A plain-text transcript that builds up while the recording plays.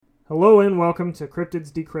Hello and welcome to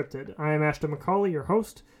Cryptids Decrypted. I am Ashton McCauley, your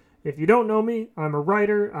host. If you don't know me, I'm a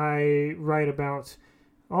writer. I write about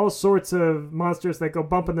all sorts of monsters that go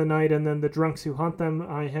bump in the night and then the drunks who hunt them.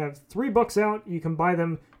 I have 3 books out. You can buy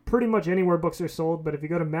them pretty much anywhere books are sold, but if you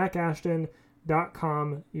go to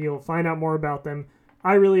macashton.com, you'll find out more about them.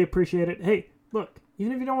 I really appreciate it. Hey, look,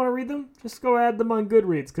 even if you don't want to read them, just go add them on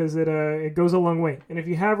Goodreads because it goes a long way. And if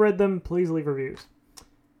you have read them, please leave reviews.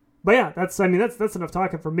 But yeah, that's enough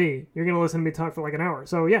talking for me. You're going to listen to me talk for like an hour.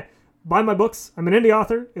 So yeah, buy my books. I'm an indie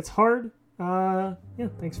author. It's hard.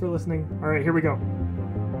 Thanks for listening. All right, here we go.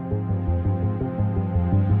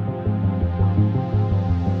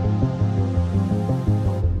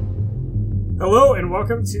 Hello and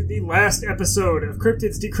welcome to the last episode of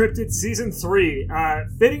Cryptids Decrypted Season 3.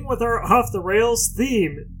 Fitting with our Off the Rails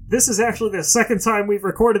theme, this is actually the second time we've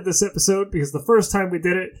recorded this episode because the first time we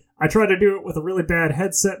did it, I tried to do it with a really bad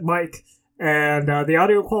headset mic, and the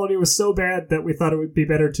audio quality was so bad that we thought it would be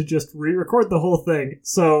better to just re-record the whole thing.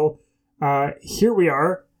 So, here we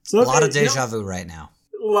are. So, a lot of deja vu right now.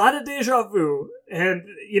 A lot of deja vu. And,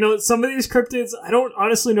 some of these cryptids, I don't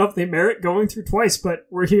honestly know if they merit going through twice, but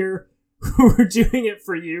we're here. We're doing it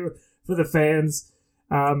for you, for the fans.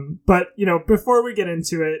 But, before we get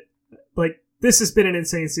into it, this has been an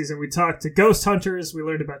insane season. We talked to ghost hunters. We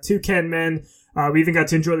learned about Toucan Men. We even got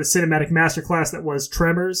to enjoy the cinematic masterclass that was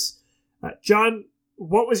Tremors. John,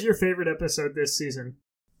 what was your favorite episode this season?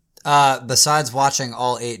 Besides watching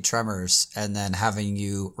all 8 Tremors and then having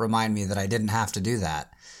you remind me that I didn't have to do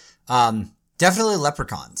that, definitely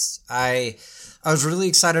Leprechauns. I was really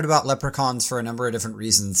excited about Leprechauns for a number of different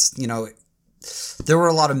reasons. There were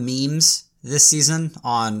a lot of memes this season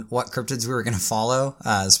on what cryptids we were going to follow,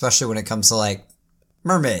 especially when it comes to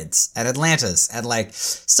mermaids and Atlantis and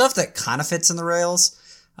stuff that kind of fits in the rails.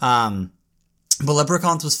 But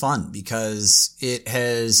Leprechauns was fun because it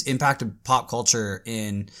has impacted pop culture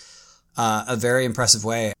in a very impressive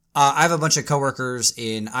way. I have a bunch of coworkers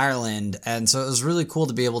in Ireland, and so it was really cool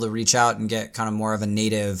to be able to reach out and get kind of more of a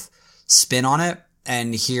native spin on it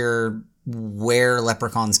and hear where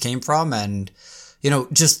Leprechauns came from and,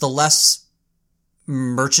 just the less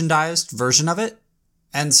merchandised version of it.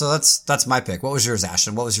 And so that's my pick. What was yours,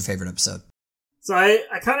 Ashton? What was your favorite episode? So I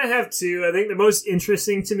kind of have 2. I think the most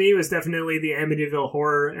interesting to me was definitely the Amityville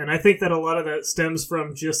Horror, and I think that a lot of that stems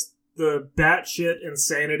from just the batshit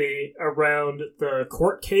insanity around the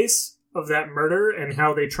court case of that murder and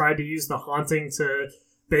how they tried to use the haunting to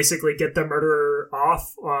basically get the murderer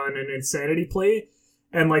off on an insanity plea.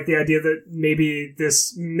 And the idea that maybe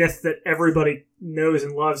this myth that everybody knows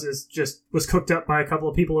and loves was cooked up by a couple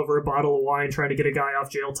of people over a bottle of wine trying to get a guy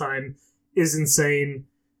off jail time is insane.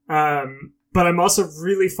 But I'm also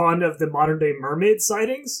really fond of the modern day mermaid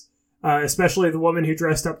sightings, especially the woman who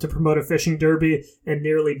dressed up to promote a fishing derby and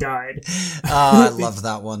nearly died. I love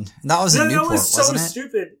that one. That was in Newport, that was so wasn't it?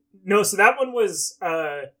 Stupid. No, so that one was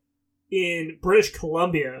in British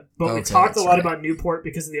Columbia, but we talked a lot about Newport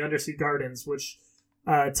because of the Undersea Gardens, which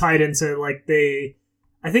tied into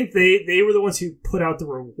I think they were the ones who put out the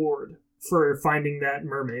reward for finding that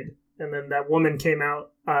mermaid, and then that woman came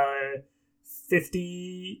out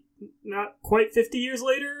 50, not quite 50 years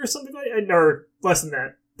later or something or less than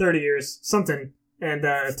that, 30 years, something, and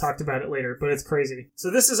talked about it later, but it's crazy. So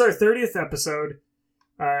this is our 30th episode.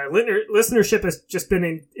 Listenership has just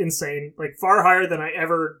been insane, far higher than I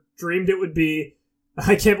ever dreamed it would be.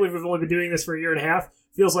 I can't believe we've only been doing this for a year and a half.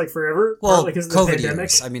 Feels like forever. Well, because of COVID the pandemic.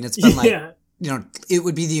 years. I mean, it's been it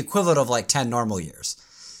would be the equivalent of 10 normal years.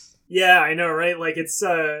 Yeah, I know, right? It's,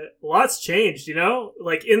 lots changed, in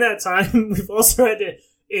that time, we've also had to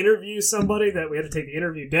interview somebody that we had to take the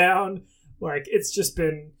interview down.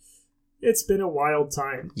 It's been a wild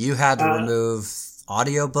time. You had to remove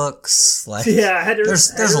audiobooks. Yeah, I had to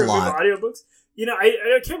there's a remove lot. Audiobooks.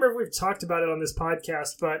 I can't remember if we've talked about it on this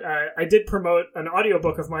podcast, but I did promote an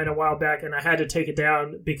audiobook of mine a while back, and I had to take it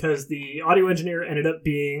down because the audio engineer ended up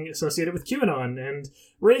being associated with QAnon and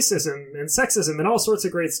racism and sexism and all sorts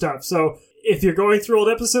of great stuff. So if you're going through old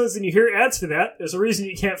episodes and you hear ads for that, there's a reason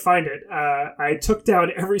you can't find it. I took down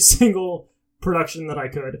every single production that I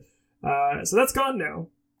could. So that's gone now.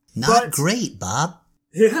 Not great, Bob.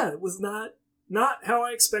 Yeah, it was not how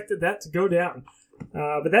I expected that to go down.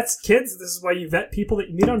 But that's kids. This is why you vet people that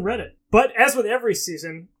you meet on Reddit. But as with every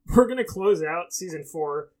season, we're going to close out Season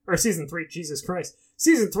 3, Jesus Christ.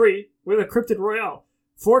 Season 3 with a Cryptid Royale.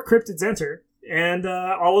 4 cryptids enter, and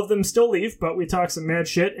all of them still leave, but we talk some mad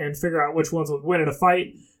shit and figure out which ones would win in a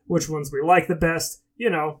fight, which ones we like the best,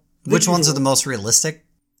 Which ones are the most realistic?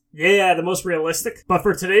 Yeah, the most realistic. But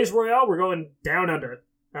for today's Royale, we're going down under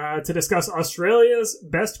to discuss Australia's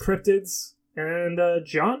best cryptids. And,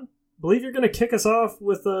 John, believe you're going to kick us off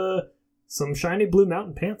with some shiny blue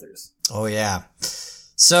mountain panthers. Oh, yeah.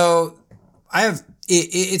 So I have,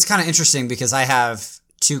 it's kind of interesting because I have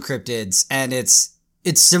two cryptids, and it's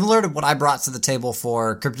similar to what I brought to the table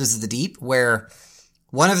for Cryptids of the Deep, where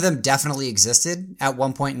one of them definitely existed at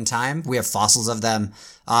one point in time. We have fossils of them.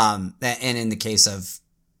 And in the case of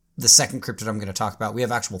the second cryptid I'm going to talk about, we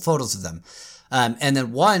have actual photos of them. And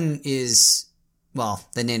then one is, well,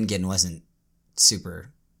 the Ningen wasn't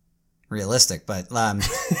super realistic, but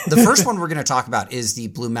the first one we're going to talk about is the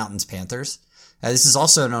Blue Mountains Panthers. This is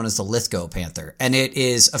also known as the Lithgow panther, and it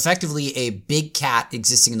is effectively a big cat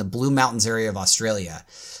existing in the Blue Mountains area of Australia,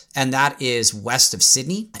 and that is west of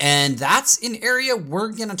Sydney, and that's an area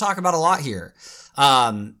we're going to talk about a lot here.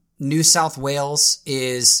 New South Wales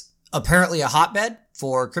is apparently a hotbed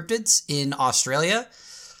for cryptids in Australia.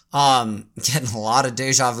 Getting a lot of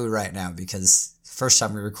deja vu right now because first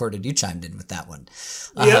time we recorded, you chimed in with that one.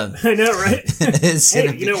 Yeah, I know, right? We're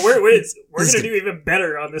going to do even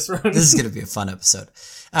better on this run. This is going to be a fun episode.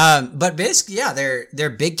 But basically, yeah, they're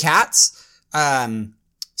big cats.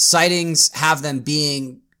 Sightings have them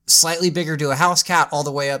being slightly bigger to a house cat all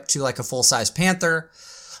the way up to like a full-size panther.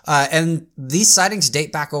 And these sightings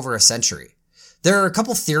date back over a century. There are a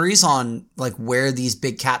couple theories on like where these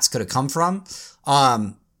big cats could have come from.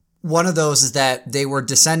 One of those is that they were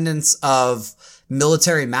descendants of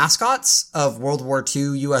military mascots of World War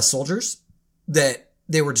II U.S. soldiers, that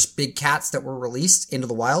they were just big cats that were released into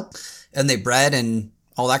the wild and they bred and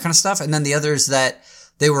all that kind of stuff. And then the other is that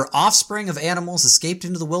they were offspring of animals escaped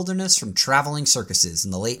into the wilderness from traveling circuses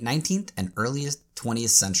in the late 19th and early 20th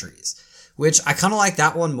centuries, which I kind of like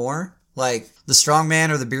that one more. Like the strong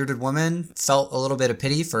man or the bearded woman felt a little bit of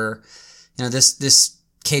pity for, this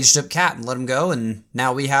caged up cat and let him go. And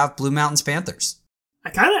now we have Blue Mountains Panthers. I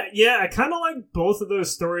kind of like both of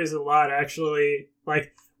those stories a lot, actually.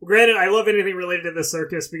 Like, granted, I love anything related to the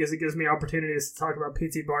circus because it gives me opportunities to talk about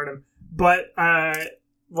P.T. Barnum. But, I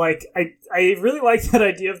really like that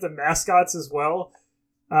idea of the mascots as well.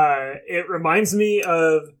 It reminds me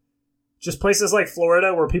of just places like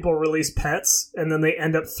Florida where people release pets and then they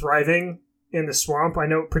end up thriving in the swamp. I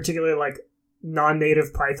know particularly like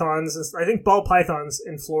non-native pythons. I think ball pythons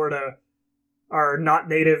in Florida are not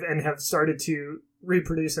native and have started to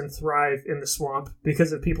reproduce and thrive in the swamp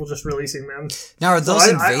because of people just releasing them. Now, are those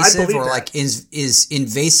invasive I or like is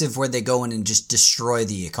invasive where they go in and just destroy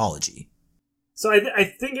the ecology? So I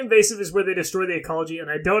think invasive is where they destroy the ecology,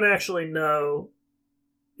 and I don't actually know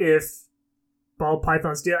if ball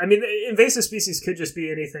pythons do. I mean, invasive species could just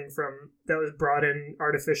be anything from that was brought in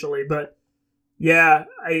artificially, but yeah,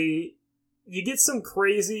 you get some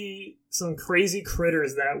crazy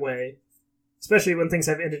critters that way, especially when things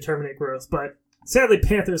have indeterminate growth, but sadly,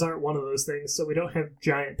 panthers aren't one of those things, so we don't have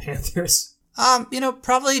giant panthers.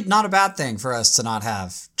 Probably not a bad thing for us to not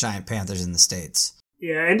have giant panthers in the States.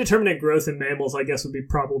 Yeah, indeterminate growth in mammals, I guess, would be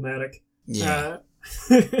problematic. Yeah.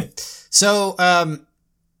 So,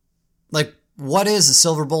 what is a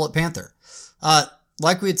silver bullet panther?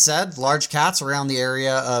 Like we had said, large cats around the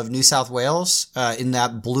area of New South Wales, in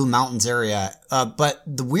that Blue Mountains area. But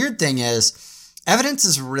the weird thing is, evidence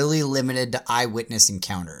is really limited to eyewitness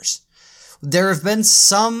encounters. There have been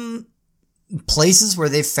some places where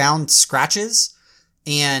they've found scratches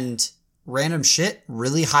and random shit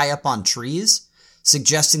really high up on trees,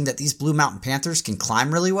 suggesting that these Blue Mountain Panthers can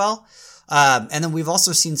climb really well. And then we've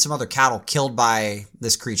also seen some other cattle killed by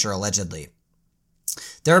this creature, allegedly.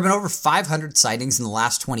 There have been over 500 sightings in the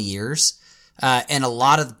last 20 years, and a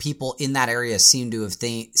lot of the people in that area seem to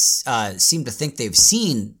think they've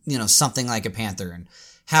seen, something like a panther and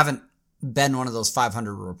haven't been one of those 500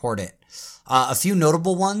 to report it. A few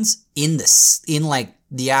notable ones in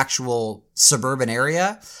the actual suburban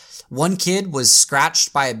area. One kid was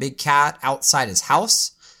scratched by a big cat outside his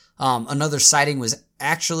house. Another sighting was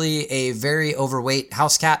actually a very overweight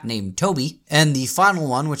house cat named Toby. And the final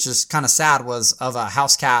one, which is kind of sad, was of a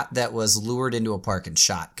house cat that was lured into a park and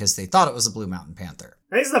shot because they thought it was a Blue Mountain Panther.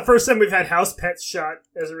 I think it's the first time we've had house pets shot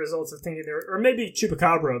as a result of thinking they were, or maybe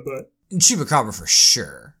Chupacabra, but... Chupacabra for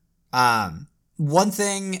sure. One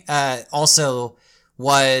thing also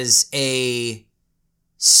was a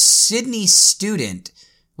Sydney student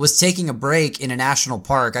was taking a break in a national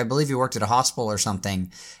park. I believe he worked at a hospital or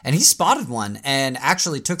something, and he spotted one and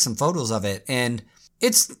actually took some photos of it. And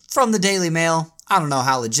it's from the Daily Mail. I don't know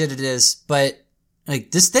how legit it is, but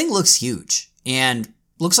this thing looks huge and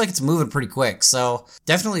looks like it's moving pretty quick. So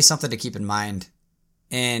definitely something to keep in mind.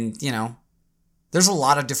 And, there's a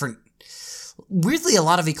lot of different, weirdly, a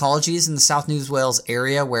lot of ecologies in the South New Wales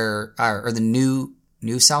area or the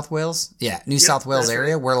New South Wales? Yeah, South Wales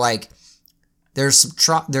area where There's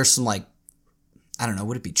some like, I don't know,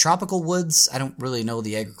 would it be tropical woods? I don't really know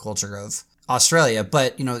the agriculture of Australia,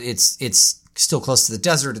 but you know, it's still close to the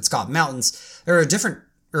desert. It's got mountains. There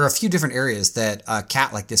are a few different areas that a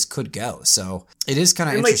cat like this could go. So it is kind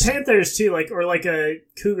of interesting. Like panthers too,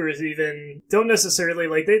 cougars even don't necessarily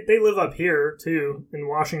they live up here too in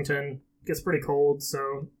Washington. It gets pretty cold,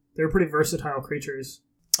 so they're pretty versatile creatures.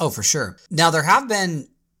 Oh, for sure. Now there have been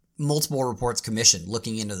multiple reports commissioned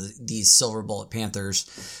looking into these silver bullet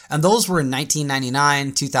panthers, and those were in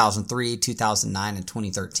 1999, 2003, 2009, and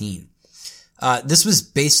 2013. This was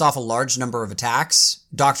based off a large number of attacks.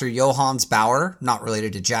 Dr. Johannes Bauer, not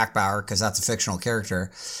related to Jack Bauer because that's a fictional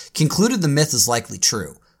character, concluded the myth is likely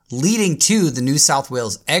true, leading to the New South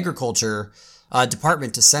Wales Agriculture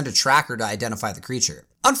Department to send a tracker to identify the creature.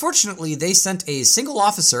 Unfortunately, they sent a single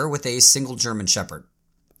officer with a single German Shepherd.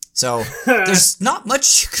 So there's not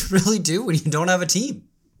much you can really do when you don't have a team.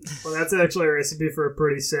 Well, that's actually a recipe for a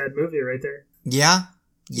pretty sad movie right there. Yeah.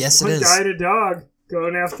 Yes, it is. One guy and a dog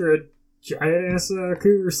going after a giant-ass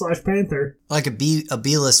cougar/panther. Like a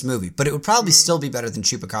B-list movie. But it would probably still be better than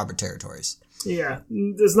Chupacabra Territories. Yeah.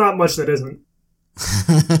 There's not much that isn't.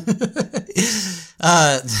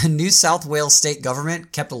 The New South Wales state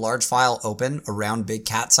government kept a large file open around big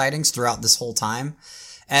cat sightings throughout this whole time.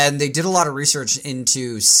 And they did a lot of research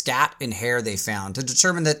into scat and hair they found to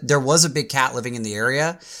determine that there was a big cat living in the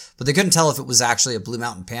area, but they couldn't tell if it was actually a Blue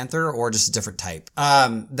Mountain Panther or just a different type.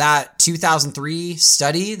 That 2003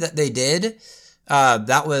 study that they did,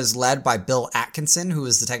 that was led by Bill Atkinson, who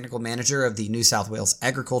was the technical manager of the New South Wales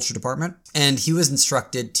Agriculture Department. And he was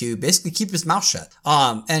instructed to basically keep his mouth shut.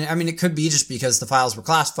 And I mean, it could be just because the files were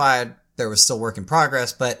classified, there was still work in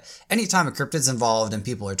progress, but anytime a cryptid's involved and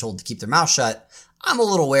people are told to keep their mouth shut, I'm a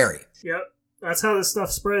little wary. Yep. That's how this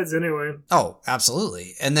stuff spreads anyway. Oh,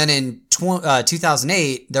 absolutely. And then in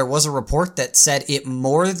 2008, there was a report that said it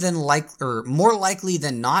more likely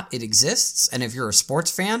than not it exists. And if you're a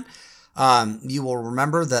sports fan, you will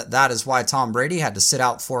remember that is why Tom Brady had to sit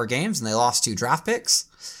out 4 games and they lost 2 draft picks.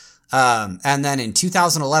 And then in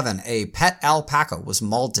 2011, a pet alpaca was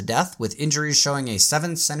mauled to death with injuries showing a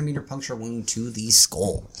 7-centimeter puncture wound to the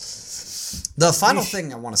skull. The final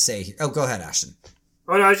thing I want to say here. Oh, go ahead, Ashton.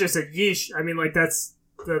 Oh, no, I just said yeesh. I mean, that's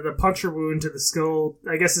the puncture wound to the skull.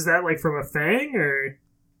 I guess, is that from a fang or?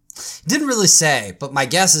 Didn't really say, but my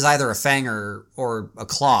guess is either a fang or a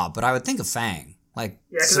claw, but I would think a fang. Yeah,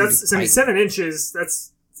 because 7 inches,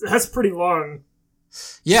 that's pretty long.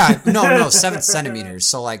 Yeah, no, 7 centimeters.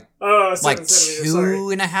 So 7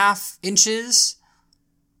 2.5 inches.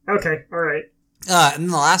 Okay, all right. And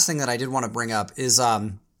then the last thing that I did want to bring up is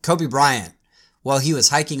Kobe Bryant, while he was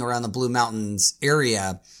hiking around the Blue Mountains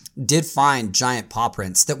area, did find giant paw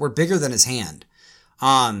prints that were bigger than his hand.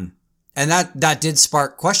 And that did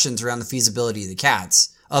spark questions around the feasibility of the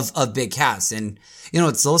cats, of big cats. And,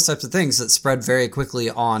 it's those types of things that spread very quickly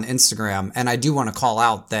on Instagram. And I do want to call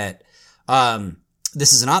out that,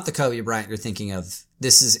 this is not the Kobe Bryant you're thinking of.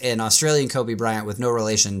 This is an Australian Kobe Bryant with no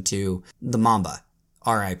relation to the Mamba.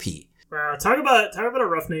 R.I.P. Wow, talk about a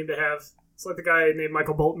rough name to have. It's like the guy named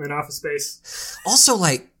Michael Bolton in Office Space. Also,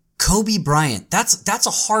 Kobe Bryant. That's a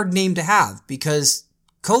hard name to have because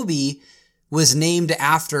Kobe was named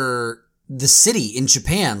after the city in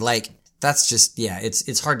Japan. That's just,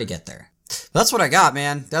 it's hard to get there. But that's what I got,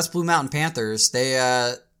 man. That's Blue Mountain Panthers. They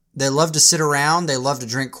love to sit around. They love to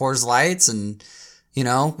drink Coors Lights and,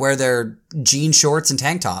 wear their jean shorts and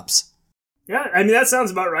tank tops. Yeah, I mean, that sounds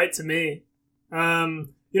about right to me.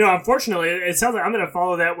 Unfortunately, it sounds like I'm going to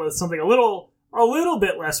follow that with something a little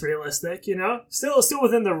bit less realistic, Still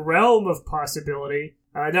within the realm of possibility.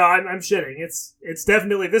 No, I'm shitting. It's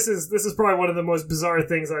definitely, this is probably one of the most bizarre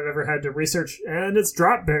things I've ever had to research, and it's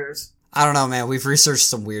drop bears. I don't know, man. We've researched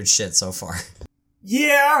some weird shit so far.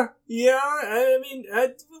 Yeah. I mean,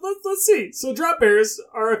 let's see. So drop bears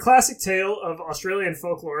are a classic tale of Australian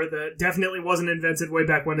folklore that definitely wasn't invented way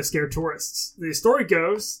back when to scare tourists. The story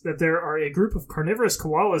goes that there are a group of carnivorous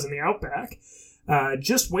koalas in the outback,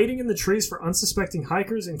 just waiting in the trees for unsuspecting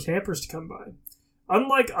hikers and campers to come by.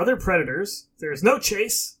 Unlike other predators, there's no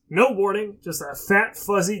chase, no warning, just a fat,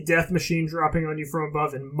 fuzzy death machine dropping on you from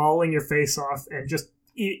above and mauling your face off and just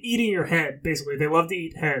eating your head, basically. They love to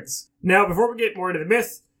eat heads. Now, before we get more into the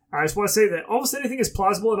myth, I just want to say that almost anything is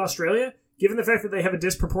plausible in Australia, given the fact that they have a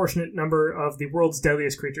disproportionate number of the world's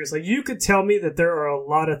deadliest creatures. You could tell me that there are a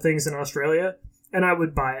lot of things in Australia, and I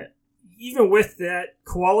would buy it. Even with that,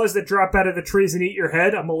 koalas that drop out of the trees and eat your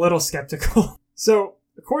head, I'm a little skeptical. So,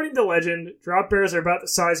 according to legend, drop bears are about the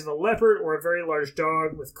size of a leopard or a very large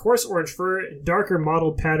dog, with coarse orange fur and darker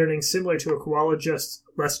mottled patterning similar to a koala, just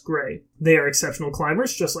less gray. They are exceptional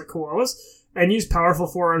climbers, just like koalas, and use powerful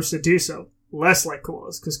forearms to do so. Less like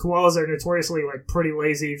koalas, because koalas are notoriously like pretty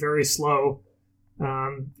lazy, very slow.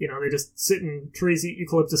 They just sit in trees, eat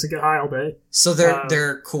eucalyptus, and get high all day. So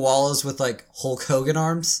they're koalas with like Hulk Hogan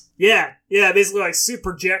arms? Yeah, basically like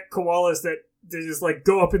super jacked koalas that they just like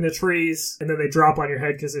go up in the trees and then they drop on your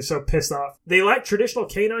head because they're so pissed off. They lack traditional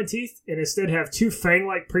canine teeth and instead have two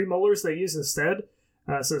fang-like premolars they use instead.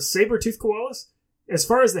 So saber-toothed koalas. As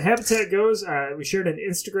far as the habitat goes, we shared a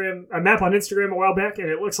map on Instagram a while back, and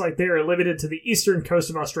it looks like they are limited to the eastern coast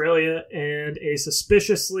of Australia and a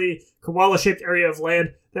suspiciously koala-shaped area of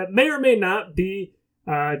land that may or may not be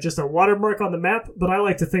just a watermark on the map, but I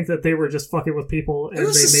like to think that they were just fucking with people. And it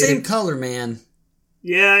was the same color, man.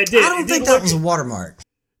 Yeah, it did. I don't think that was a watermark.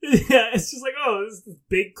 Yeah, it's just like, oh, this is this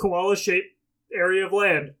big koala-shaped area of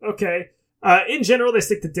land. Okay. In general, they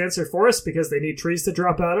stick to denser forests because they need trees to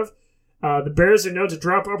drop out of. The bears are known to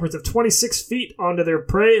drop upwards of 26 feet onto their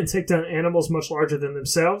prey and take down animals much larger than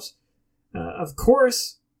themselves. Of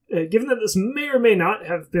course, given that this may or may not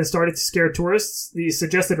have been started to scare tourists, the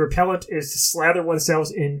suggested repellent is to slather oneself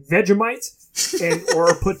in Vegemite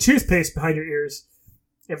or put toothpaste behind your ears.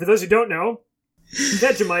 And for those who don't know,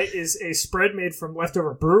 Vegemite is a spread made from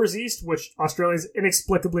leftover brewer's yeast, which Australians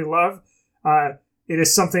inexplicably love. It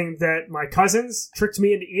is something that my cousins tricked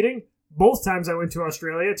me into eating. Both times I went to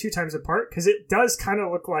Australia, 2 times apart, because it does kind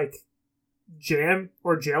of look like jam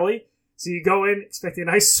or jelly. So you go in expecting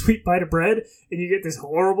a nice sweet bite of bread, and you get this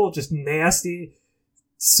horrible, just nasty,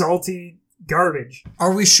 salty garbage.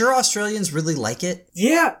 Are we sure Australians really like it?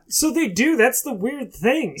 Yeah, so they do. That's the weird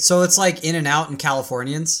thing. So it's like In-N-Out and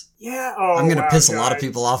Californians? Yeah. Oh, I'm going to piss a lot of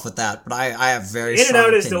people off with that, but I have very strong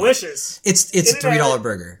In-N-Out is opinion. delicious. It's a $3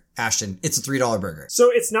 burger, Ashton. It's a $3 burger.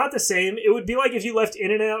 So it's not the same. It would be like if you left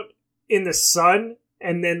In-N-Out in the sun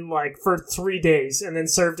and then like for 3 days and then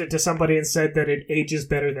served it to somebody and said that it ages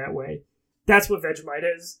better that way. That's what Vegemite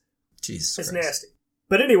is. Jesus It's Christ. nasty.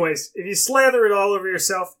 But anyways, if you slather it all over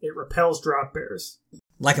yourself, it repels drop bears.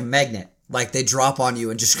 Like a magnet. Like they drop on you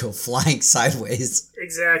and just go flying sideways.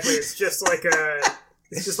 Exactly. It's just like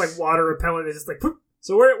water repellent. It's just like poop.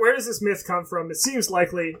 So where does this myth come from? It seems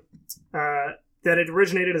likely that it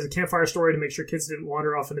originated as a campfire story to make sure kids didn't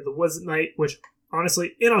wander off into the woods at night, which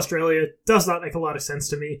honestly, in Australia, does not make a lot of sense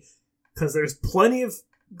to me, because there's plenty of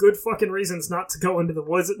good fucking reasons not to go into the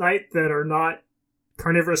woods at night that are not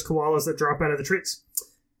carnivorous koalas that drop out of the trees.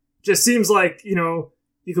 Just seems like, you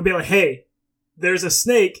could be like, hey, there's a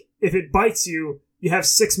snake. If it bites you, you have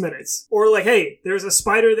 6 minutes. Or like, hey, there's a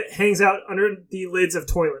spider that hangs out under the lids of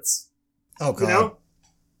toilets. Oh, God.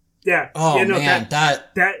 Yeah. Oh, man.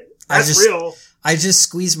 That's real. I just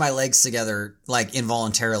squeezed my legs together, like,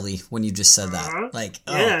 involuntarily when you just said that. Uh-huh. Like,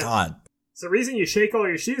 Yeah. oh, God. It's the reason you shake all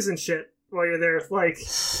your shoes and shit while you're there. Like,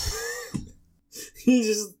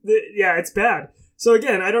 it's bad. So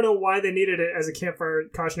again, I don't know why they needed it as a campfire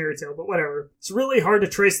cautionary tale, but whatever. It's really hard to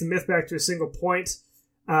trace the myth back to a single point.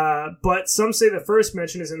 But some say the first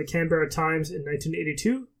mention is in the Canberra Times in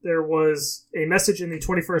 1982. There was a message in the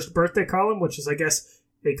 21st birthday column, which is, I guess,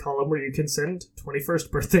 a column where you can send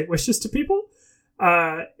 21st birthday wishes to people.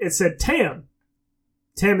 It said, Tam.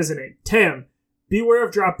 Tam is a name. Tam. Beware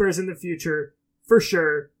of drop bears in the future. For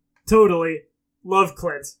sure. Totally. Love,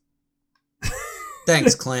 Clint.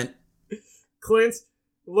 Thanks, Clint. Clint,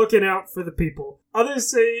 looking out for the people.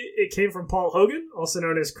 Others say it came from Paul Hogan, also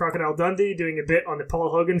known as Crocodile Dundee, doing a bit on the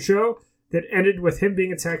Paul Hogan Show that ended with him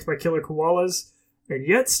being attacked by killer koalas. And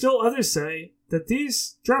yet still others say that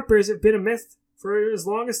these drop bears have been a myth for as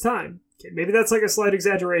long as time. Okay, maybe that's like a slight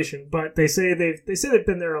exaggeration, but they say they've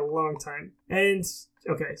been there a long time. And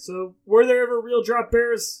okay, so were there ever real drop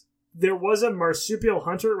bears? There was a marsupial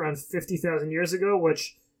hunter around 50,000 years ago,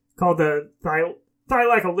 which called the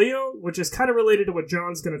Thylacoleo, which is kind of related to what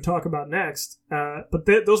John's going to talk about next. But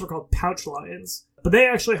those were called pouch lions. But they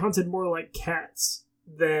actually hunted more like cats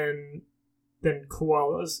than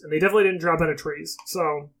koalas, and they definitely didn't drop out of trees.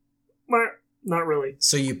 So, not really.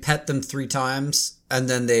 So you pet them 3 times, and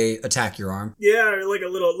then they attack your arm? Yeah, or like a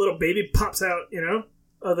little baby pops out,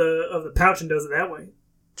 of the pouch and does it that way.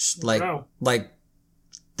 Just like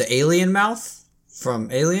the alien mouth from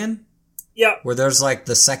Alien? Yeah. Where there's like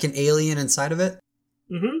the second alien inside of it?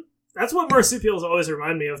 Mm-hmm. That's what marsupials always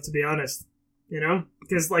remind me of, to be honest.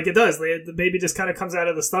 Because like it does. The baby just kind of comes out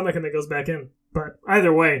of the stomach and then goes back in. But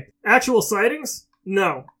either way. Actual sightings?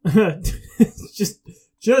 No.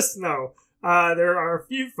 just no. There are a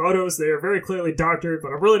few photos. They are very clearly doctored,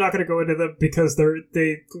 but I'm really not going to go into them because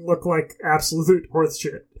they look like absolute horse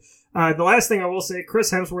shit. The last thing I will say,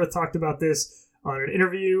 Chris Hemsworth talked about this on an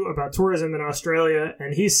interview about tourism in Australia,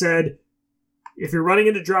 and he said, if you're running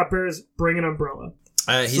into drop bears, bring an umbrella.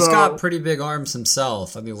 He's got pretty big arms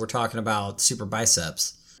himself. I mean, we're talking about super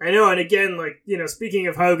biceps. I know, and again, speaking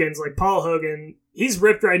of Hogan's, Paul Hogan, he's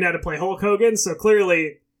ripped right now to play Hulk Hogan, so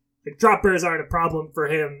clearly, drop bears aren't a problem for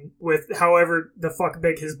him with however the fuck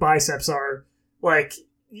big his biceps are.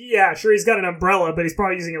 Yeah, sure, he's got an umbrella, but he's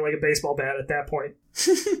probably using it like a baseball bat at that point.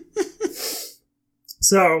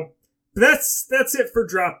 So, that's it for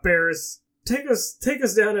drop bears. Take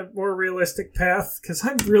us down a more realistic path, because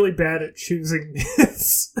I'm really bad at choosing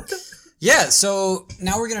this. Yeah, so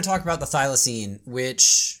now we're going to talk about the thylacine,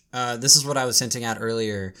 which this is what I was hinting at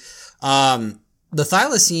earlier. The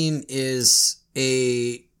thylacine is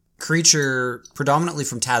a creature predominantly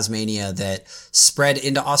from Tasmania that spread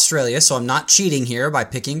into Australia, so I'm not cheating here by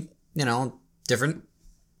picking, different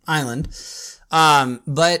island.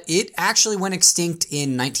 But it actually went extinct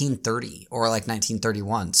in 1930 or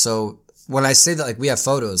 1931. So when I say that we have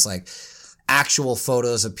photos, actual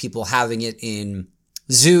photos of people having it in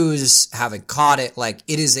zoos, having caught it,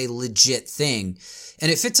 it is a legit thing.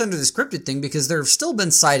 And it fits under this cryptid thing because there have still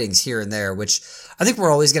been sightings here and there, which I think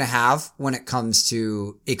we're always going to have when it comes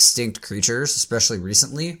to extinct creatures, especially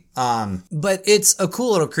recently. But it's a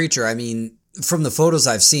cool little creature. I mean, from the photos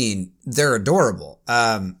I've seen, they're adorable.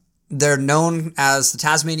 They're known as the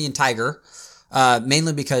Tasmanian tiger,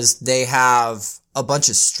 mainly because they have a bunch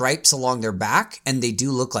of stripes along their back, and they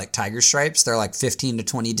do look like tiger stripes. They're 15 to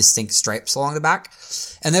 20 distinct stripes along the back.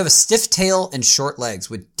 And they have a stiff tail and short legs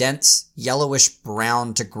with dense yellowish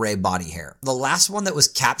brown to gray body hair. The last one that was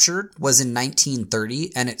captured was in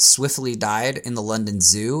 1930, and it swiftly died in the London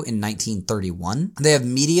Zoo in 1931. They have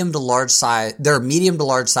medium to large size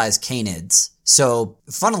canids. So,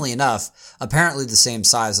 funnily enough, apparently the same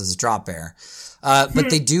size as a drop bear. But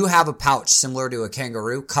they do have a pouch similar to a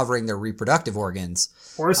kangaroo covering their reproductive organs.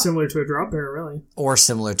 Or similar to a drop bear, really. Or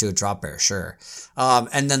similar to a drop bear, sure.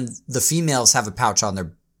 And then the females have a pouch on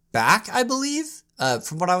their back, I believe,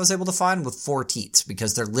 from what I was able to find, with 4 teats,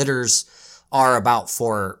 because their litters are about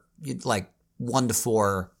 1 to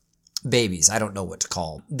 4 babies. I don't know what to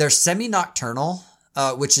call. They're semi-nocturnal,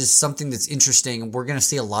 which is something that's interesting. We're going to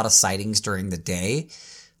see a lot of sightings during the day.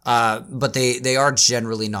 But they are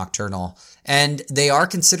generally nocturnal, and they are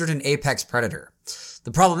considered an apex predator. The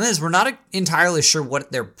problem is we're not entirely sure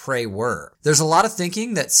what their prey were. There's a lot of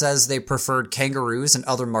thinking that says they preferred kangaroos and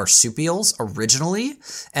other marsupials originally,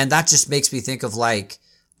 and that just makes me think of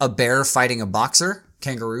a bear fighting a boxer,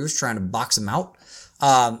 kangaroos trying to box him out.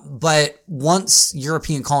 But once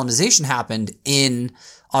European colonization happened in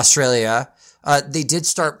Australia, they did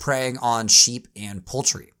start preying on sheep and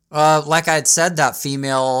poultry. Like I had said, that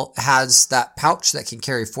female has that pouch that can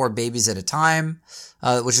carry 4 babies at a time,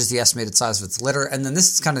 which is the estimated size of its litter. And then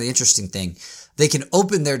this is kind of the interesting thing. They can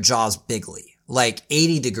open their jaws bigly,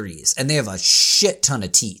 80 degrees, and they have a shit ton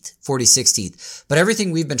of teeth, 46 teeth. But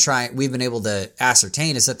everything we've been able to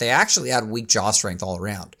ascertain is that they actually had weak jaw strength all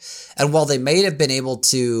around. And while they may have been able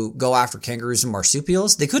to go after kangaroos and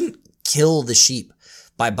marsupials, they couldn't kill the sheep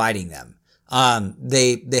by biting them.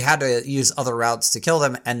 They had to use other routes to kill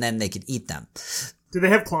them, and then they could eat them. Do they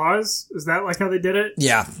have claws? Is that how they did it?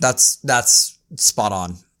 Yeah, that's spot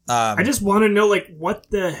on. I just want to know, what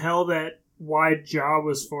the hell that wide jaw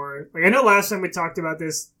was for. I know last time we talked about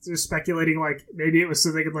this, they were speculating, maybe it was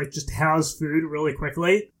so they could, just house food really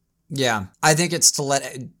quickly. Yeah, I think it's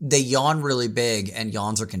to they yawn really big, and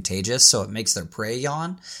yawns are contagious, so it makes their prey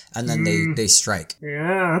yawn, and then they strike.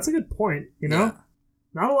 Yeah, that's a good point, Yeah.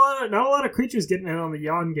 Not a lot of creatures getting in on the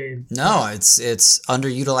yawn game. No, it's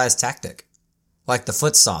underutilized tactic, like the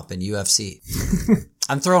foot stomp in UFC.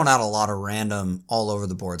 I'm throwing out a lot of random all over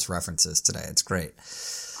the boards references today. It's great.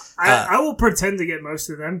 I will pretend to get most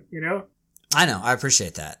of them. I know. I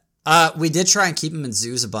appreciate that. We did try and keep them in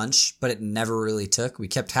zoos a bunch, but it never really took. We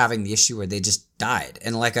kept having the issue where they just died.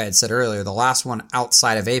 And like I had said earlier, the last one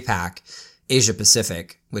outside of APAC, Asia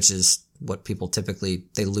Pacific, which is what people typically,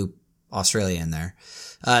 they loop Australia in there,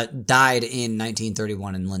 died in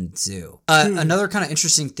 1931 in London Zoo. Another kind of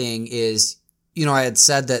interesting thing is, I had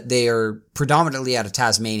said that they are predominantly out of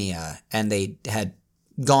Tasmania and they had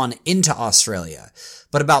gone into Australia.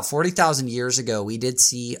 But about 40,000 years ago, we did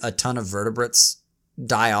see a ton of vertebrates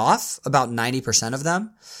die off, about 90% of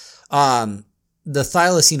them. The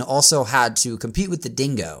thylacine also had to compete with the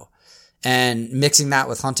dingo. And mixing that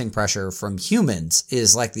with hunting pressure from humans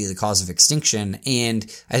is likely the cause of extinction. And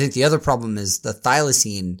I think the other problem is the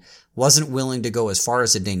thylacine wasn't willing to go as far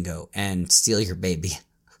as a dingo and steal your baby.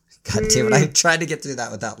 God damn it, I tried to get through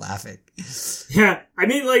that without laughing. Yeah, I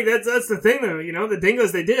mean, that's the thing, though. The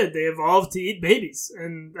dingoes, they evolved to eat babies.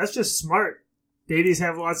 And that's just smart. Babies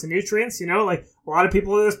have lots of nutrients, a lot of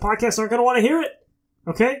people in this podcast aren't going to want to hear it.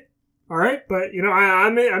 Okay? All right, but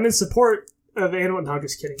I'm in support of animal. No, I'm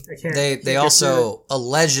just kidding. I can't. They also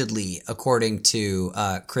allegedly, according to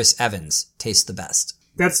Chris Evans, taste the best.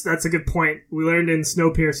 That's a good point. We learned in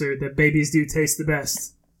Snowpiercer that babies do taste the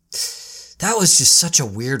best. That was just such a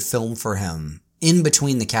weird film for him. In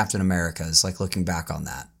between the Captain Americas, like looking back on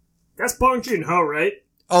that. That's Bong Joon-ho, right?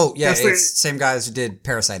 Oh yeah, it's the same guys who did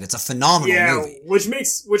Parasite. It's a phenomenal movie. which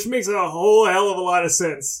makes a whole hell of a lot of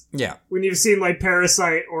sense. Yeah, when you've seen like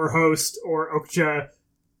Parasite or Host or Okja,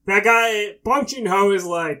 that guy Bong Joon-ho is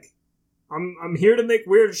like, I'm here to make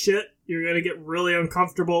weird shit. You're gonna get really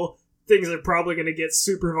uncomfortable. Things are probably gonna get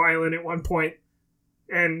super violent at one point,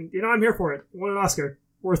 and I'm here for it. Won an Oscar,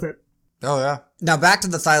 worth it. Oh yeah. Now back to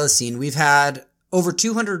the thylacine. We've had over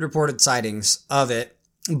 200 reported sightings of it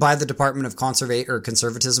by the Department of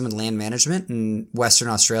Conservatism and Land Management in Western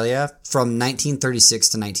Australia from 1936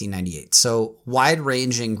 to 1998. So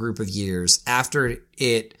wide-ranging group of years after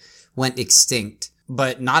it went extinct,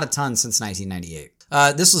 but not a ton since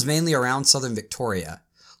 1998. This was mainly around southern Victoria.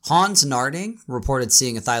 Hans Narding reported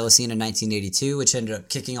seeing a thylacine in 1982, which ended up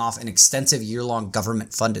kicking off an extensive year-long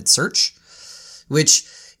government-funded search, which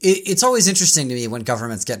it's always interesting to me when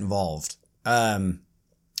governments get involved.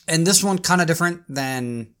 And this one kind of different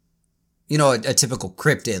than, a typical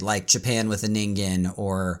cryptid like Japan with a Ningen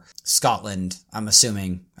or Scotland. I'm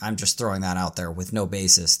assuming, I'm just throwing that out there with no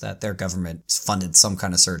basis that their government funded some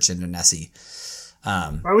kind of search into Nessie.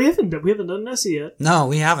 We haven't done Nessie yet. No,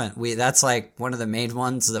 we haven't. That's like one of the main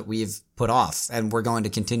ones that we've put off and we're going to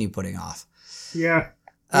continue putting off. Yeah.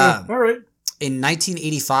 All right. In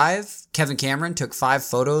 1985, Kevin Cameron took 5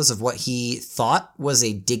 photos of what he thought was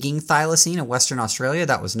a digging thylacine in Western Australia.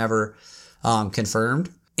 That was never confirmed.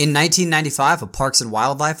 In 1995, a Parks and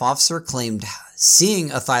Wildlife officer claimed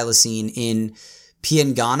seeing a thylacine in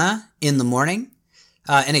Piangana in the morning.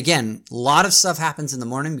 And again, a lot of stuff happens in the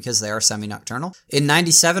morning because they are semi-nocturnal. In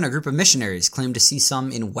 97, a group of missionaries claimed to see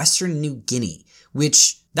some in Western New Guinea,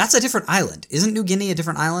 which that's a different island. Isn't New Guinea a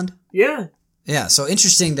different island? Yeah. Yeah, so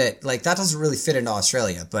interesting that, that doesn't really fit into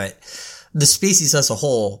Australia, but the species as a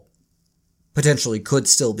whole potentially could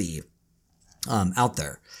still be out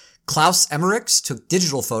there. Klaus Emmerichs took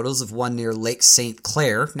digital photos of one near Lake St.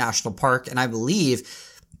 Clair National Park, and I believe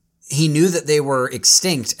he knew that they were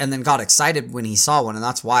extinct and then got excited when he saw one, and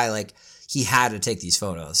that's why, he had to take these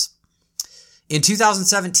photos. In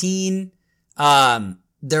 2017,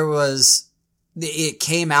 it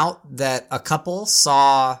came out that a couple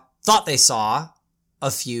thought they saw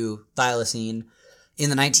a few thylacine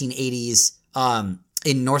in the 1980s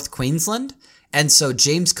in North Queensland. And so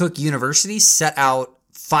James Cook University set out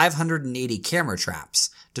 580 camera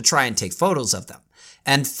traps to try and take photos of them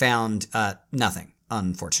and found nothing,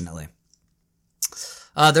 unfortunately.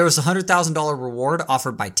 There was a $100,000 reward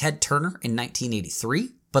offered by Ted Turner in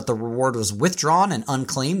 1983, but the reward was withdrawn and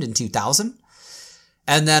unclaimed in 2000.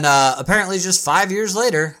 And then apparently just 5 years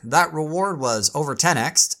later, that reward was over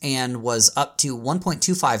 10x'd and was up to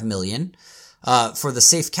 $1.25 million for the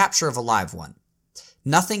safe capture of a live one.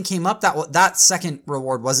 Nothing came up. That second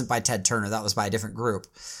reward wasn't by Ted Turner. That was by a different group.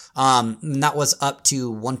 And that was up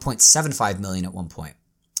to $1.75 million at one point.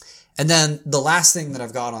 And then the last thing that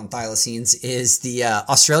I've got on thylacines is the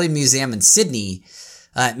Australian Museum in Sydney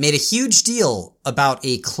made a huge deal about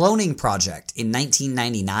a cloning project in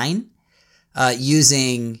 1999.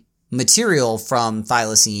 Using material from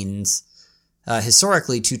thylacines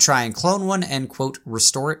historically to try and clone one and, quote,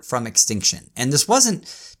 restore it from extinction. And this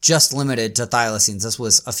wasn't just limited to thylacines. This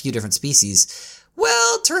was a few different species.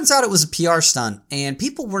 Well, it turns out it was a PR stunt, and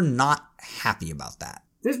people were not happy about that.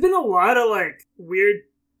 There's been a lot of, weird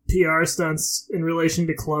PR stunts in relation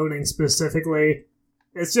to cloning specifically.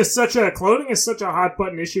 It's just cloning is such a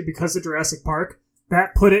hot-button issue because of Jurassic Park.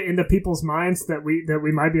 That put it into people's minds that we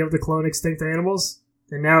might be able to clone extinct animals,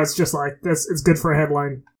 and now it's just this. It's good for a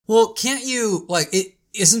headline. Well, can't you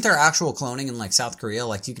isn't there actual cloning in South Korea?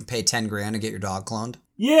 You can pay $10,000 to get your dog cloned.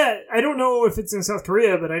 Yeah, I don't know if it's in South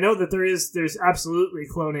Korea, but I know that there's absolutely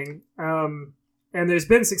cloning. And there's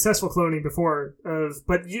been successful cloning before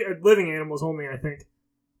but living animals only. I think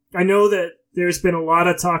I know that there's been a lot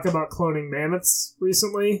of talk about cloning mammoths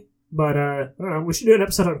recently, but I don't know. We should do an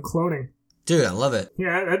episode on cloning. Dude, I love it.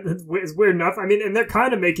 Yeah, it's weird enough. I mean, and they're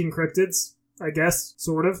kind of making cryptids, I guess,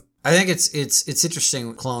 sort of. I think it's interesting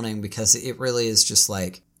with cloning because it really is just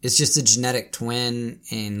it's just a genetic twin,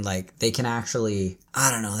 and they can actually, I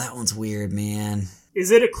don't know, that one's weird, man. Is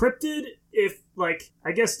it a cryptid if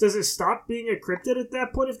I guess, does it stop being a cryptid at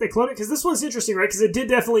that point if they clone it? Because this one's interesting, right? Because it did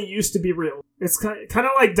definitely used to be real. It's kind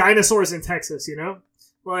of like dinosaurs in Texas,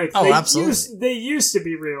 Like, absolutely. They used to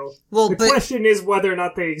be real. Well, the question is whether or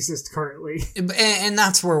not they exist currently. And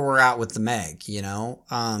that's where we're at with the Meg, you know?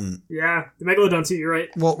 Yeah, the Megalodon too, you're right.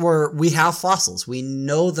 Well, we have fossils. We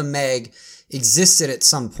know the Meg existed at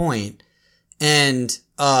some point and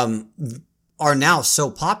are now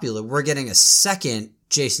so popular. We're getting a second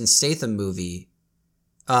Jason Statham movie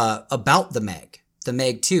about the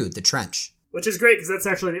Meg 2, The Trench. Which is great, because that's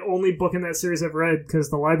actually the only book in that series I've read,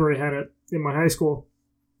 because the library had it in my high school.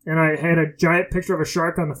 And I had a giant picture of a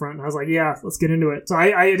shark on the front, and I was like, yeah, let's get into it. So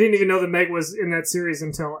I didn't even know the Meg was in that series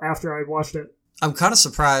until after I watched it. I'm kind of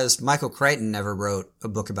surprised Michael Crichton never wrote a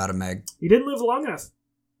book about a Meg. He didn't live long enough.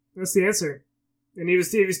 That's the answer. And he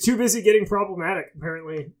was too busy getting problematic,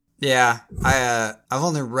 apparently. Yeah, I've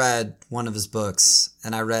only read one of his books,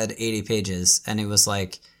 and I read 80 pages, and it was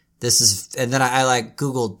like, this is... And then I like,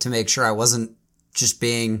 Googled to make sure I wasn't just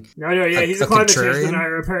being he's a climate change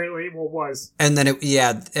denier, apparently. Well, was. And then,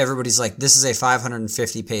 everybody's like, this is a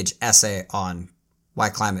 550-page essay on why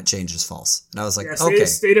climate change is false. And I was like, okay.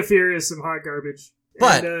 State of Fear is some hot garbage.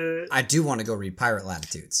 But I do want to go read Pirate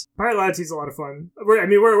Latitudes. Pirate Latitudes is a lot of fun.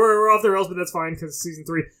 We're off the rails, but that's fine because it's season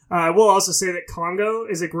 3. I will also say that Congo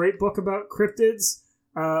is a great book about cryptids,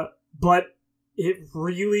 but it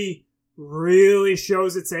really, really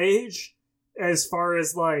shows its age as far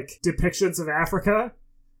as like depictions of Africa.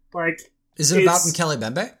 Like, is it about Nkele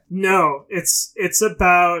Bembe? No, it's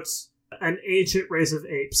about an ancient race of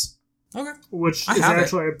apes. Okay. Which is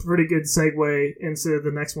actually a pretty good segue into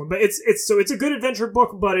the next one. But it's a good adventure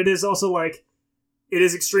book, but it is also like, it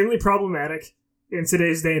is extremely problematic in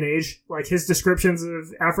today's day and age. Like, his descriptions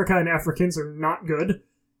of Africa and Africans are not good.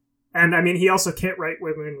 And I mean, he also can't write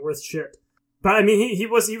women worth shit. But I mean, he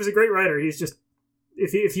was a great writer. He's just,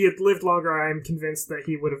 if he had lived longer, I'm convinced that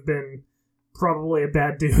he would have been probably a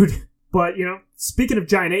bad dude. But, you know, speaking of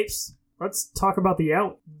giant apes, let's talk about the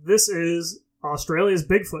Yowie. This is Australia's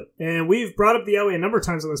Bigfoot. And we've brought up the Yowie a number of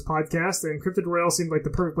times on this podcast, and Cryptid Royale seemed like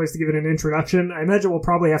the perfect place to give it an introduction. I imagine we'll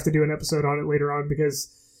probably have to do an episode on it later on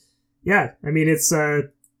because, yeah, I mean, it's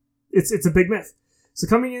a big myth. So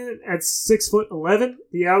coming in at 6'11",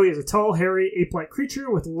 the Yowie is a tall, hairy, ape-like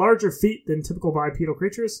creature with larger feet than typical bipedal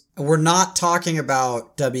creatures. We're not talking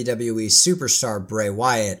about WWE superstar Bray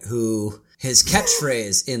Wyatt, who his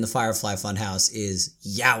catchphrase in the Firefly Funhouse is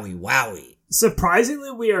Yowie Wowie.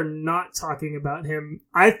 Surprisingly, we are not talking about him.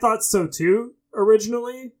 I thought so too,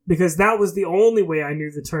 originally, because that was the only way I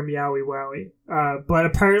knew the term Yowie Wowie. But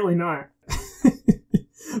apparently not.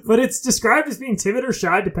 But it's described as being timid or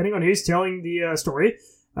shy, depending on who's telling the story.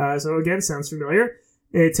 So again, sounds familiar.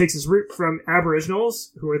 It takes its root from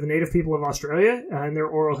Aboriginals, who are the native people of Australia, and their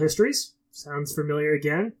oral histories. Sounds familiar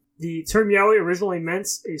again. The term Yowie originally meant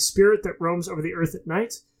a spirit that roams over the earth at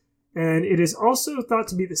night. And it is also thought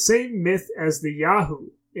to be the same myth as the Yahoo,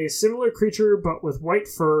 a similar creature but with white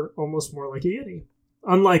fur, almost more like a Yeti.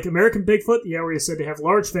 Unlike American Bigfoot, the Yowie is said to have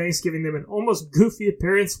large fangs, giving them an almost goofy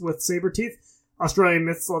appearance with saber teeth. Australian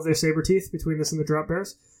myths love their saber teeth, between this and the drop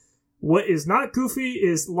bears. What is not goofy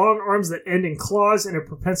is long arms that end in claws and a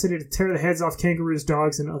propensity to tear the heads off kangaroos,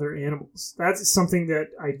 dogs, and other animals. That's something that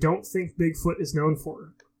I don't think Bigfoot is known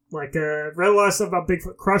for. Like, I've read a lot of stuff about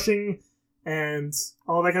Bigfoot crushing and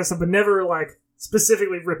all that kind of stuff, but never, like,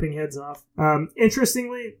 specifically ripping heads off.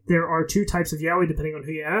 Interestingly, there are 2 types of Yowie, depending on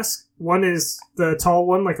who you ask. One is the tall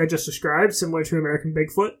one, like I just described, similar to American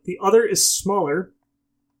Bigfoot. The other is smaller,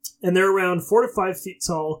 and they're around 4 to 5 feet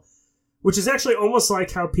tall, which is actually almost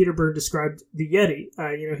like how Peter Byrne described the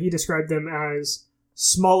Yeti. He described them as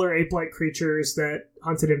smaller ape-like creatures that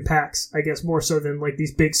hunted in packs, I guess, more so than, like,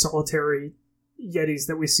 these big solitary Yetis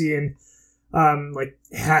that we see in, like,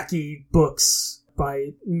 hacky books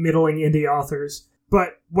by middling indie authors.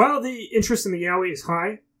 But while the interest in the Yowie is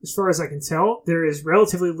high, as far as I can tell, there is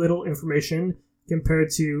relatively little information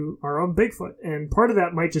compared to our own Bigfoot. And part of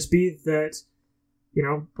that might just be that, you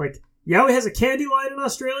know, like, Yowie has a candy line in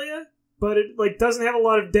Australia, but it, like, doesn't have a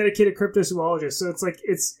lot of dedicated cryptozoologists. So it's like,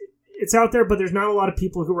 it's out there, but there's not a lot of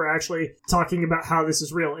people who are actually talking about how this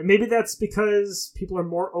is real. And maybe that's because people are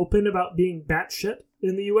more open about being batshit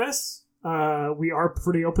in the US. We are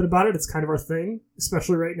pretty open about it. It's kind of our thing,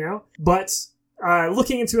 especially right now. But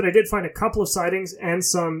looking into it, I did find a couple of sightings and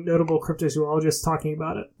some notable cryptozoologists talking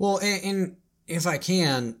about it. Well, and if I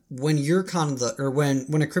can, when you're kind of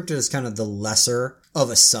when a cryptid is kind of the lesser of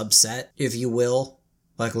a subset, if you will,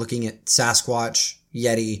 like looking at Sasquatch,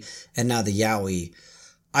 Yeti, and now the Yowie,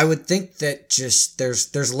 I would think that just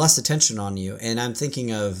there's less attention on you. And I'm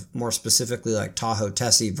thinking of more specifically like Tahoe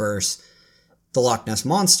Tessie versus the Loch Ness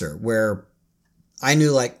Monster, where I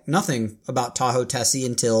knew like nothing about Tahoe Tessie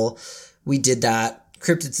until we did that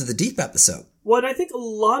Cryptids of the Deep episode. Well, and I think a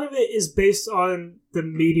lot of it is based on the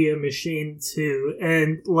media machine, too.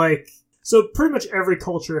 And, like, so pretty much every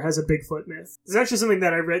culture has a Bigfoot myth. There's actually something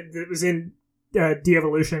that I read that was in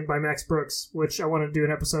De-Evolution by Max Brooks, which I want to do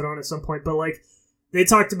an episode on at some point. But, like, they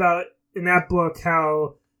talked about in that book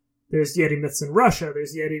how there's Yeti myths in Russia.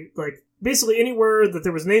 There's Yeti, like, basically anywhere that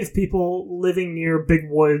there was native people living near big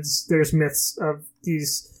woods, there's myths of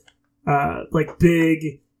these, like,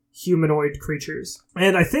 big humanoid creatures.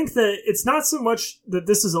 And I think that it's not so much that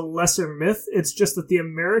this is a lesser myth, it's just that the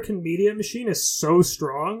American media machine is so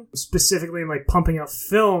strong, specifically in, like, pumping out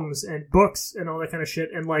films and books and all that kind of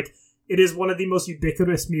shit, and, like, it is one of the most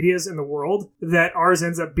ubiquitous medias in the world, that ours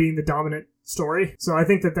ends up being the dominant story. So I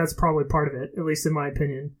think that that's probably part of it, at least in my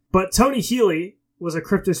opinion. But Tony Healy was a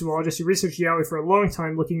cryptozoologist who researched Yowie for a long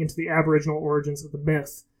time, looking into the Aboriginal origins of the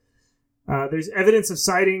myth. There's evidence of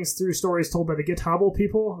sightings through stories told by the Githabal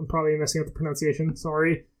people. I'm probably messing up the pronunciation,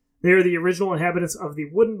 sorry. They are the original inhabitants of the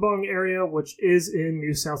Woodinbong area, which is in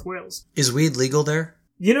New South Wales. Is weed legal there?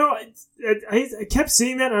 You know, I kept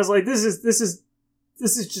seeing that, and I was like, this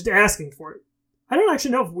is just asking for it. I don't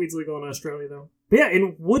actually know if weed's legal in Australia, though. But yeah,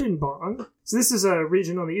 in Woodinbong. So this is a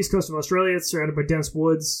region on the east coast of Australia. It's surrounded by dense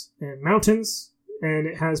woods and mountains, and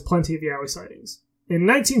it has plenty of Yowie sightings. In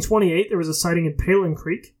 1928, there was a sighting in Palin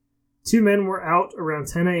Creek. 2 men were out around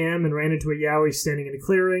 10 a.m. and ran into a Yowie standing in a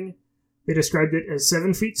clearing. They described it as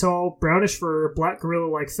 7 feet tall, brownish fur, black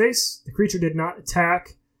gorilla-like face. The creature did not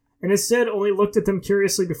attack, and instead only looked at them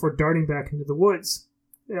curiously before darting back into the woods.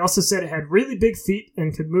 They also said it had really big feet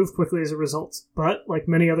and could move quickly as a result, but, like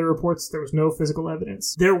many other reports, there was no physical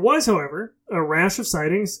evidence. There was, however, a rash of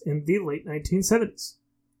sightings in the late 1970s.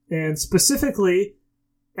 And specifically,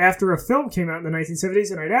 after a film came out in the 1970s,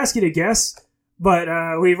 and I'd ask you to guess, but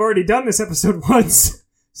we've already done this episode once,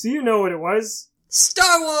 so you know what it was.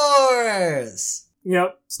 Star Wars!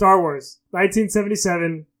 Yep, Star Wars.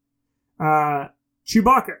 1977.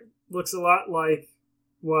 Chewbacca looks a lot like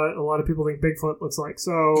what a lot of people think Bigfoot looks like.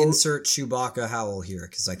 So insert Chewbacca howl here,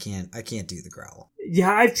 because I can't do the growl.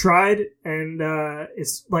 Yeah, I've tried, and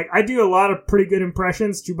it's like I do a lot of pretty good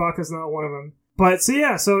impressions. Chewbacca's not one of them. But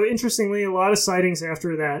so interestingly, a lot of sightings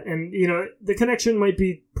after that, and you know the connection might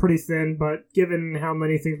be pretty thin, but given how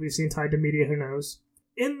many things we've seen tied to media, who knows?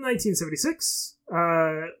 In 1976,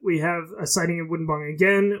 we have a sighting in Woodinbong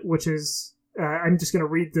again, which is I'm just going to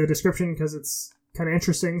read the description because it's kind of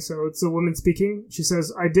interesting. So it's a woman speaking. She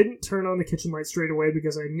says, "I didn't turn on the kitchen light straight away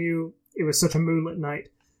because I knew it was such a moonlit night.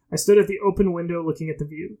 I stood at the open window looking at the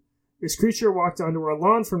view. This creature walked onto our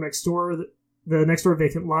lawn from next door, the next door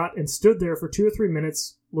vacant lot, and stood there for 2 or 3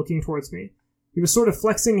 minutes looking towards me. He was sort of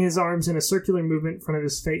flexing his arms in a circular movement in front of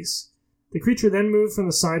his face. The creature then moved from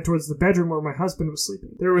the side towards the bedroom where my husband was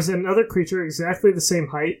sleeping. There was another creature exactly the same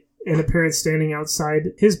height and appearance standing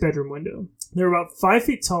outside his bedroom window. They were about 5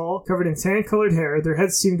 feet tall, covered in tan-colored hair. Their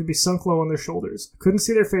heads seemed to be sunk low on their shoulders. I couldn't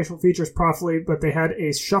see their facial features properly, but they had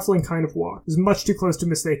a shuffling kind of walk. It was much too close to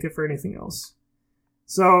mistake it for anything else."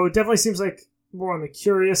 So it definitely seems like more on the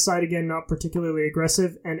curious side again, not particularly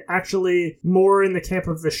aggressive, and actually more in the camp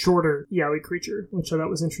of the shorter Yowie creature, which I thought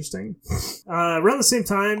was interesting. Around the same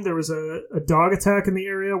time, there was a dog attack in the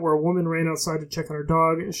area where a woman ran outside to check on her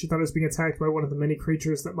dog. She thought it was being attacked by one of the many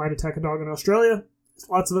creatures that might attack a dog in Australia. There's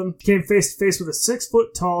lots of them. She came face to face with a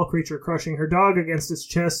 6-foot-tall creature, crushing her dog against its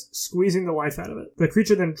chest, squeezing the life out of it. The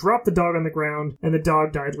creature then dropped the dog on the ground, and the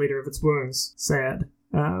dog died later of its wounds. Sad.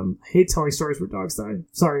 I hate telling stories where dogs die.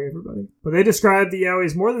 Sorry, everybody. But they described the Yowie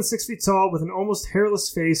as more than 6 feet tall, with an almost hairless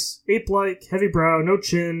face, ape-like, heavy brow, no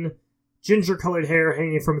chin, ginger-colored hair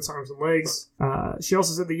hanging from its arms and legs. She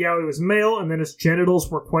also said the Yowie was male, and that its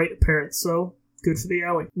genitals were quite apparent, so good for the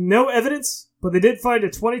Yowie. No evidence, but they did find a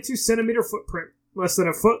 22-centimeter footprint, less than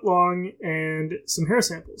a foot long, and some hair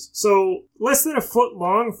samples. So, less than a foot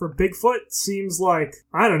long for Bigfoot seems like,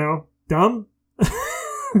 I don't know, dumb?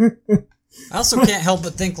 I also can't help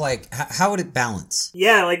but think, like, how would it balance?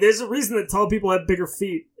 Yeah, like, there's a reason that tall people have bigger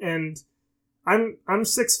feet, and I'm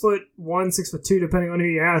 6'1", 6'2", depending on who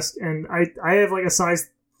you ask, and I have, like, a size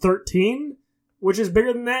 13, which is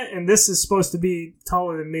bigger than that, and this is supposed to be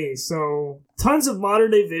taller than me, so tons of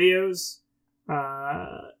modern-day videos,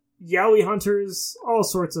 Yowie hunters, all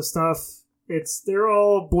sorts of stuff. They're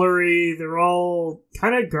all blurry, they're all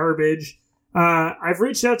kind of garbage. I've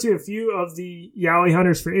reached out to a few of the Yowie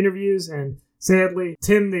hunters for interviews, and sadly,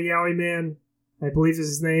 Tim the Yowie man, I believe is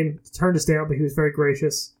his name, turned us down, but he was very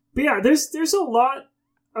gracious. But yeah, there's a lot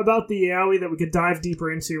about the Yowie that we could dive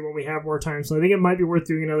deeper into when we have more time, so I think it might be worth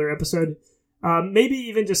doing another episode. Maybe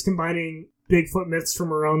even just combining Bigfoot myths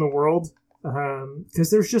from around the world,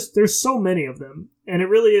 because there's so many of them, and it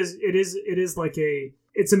really is like a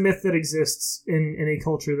it's a myth that exists in a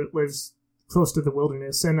culture that lives close to the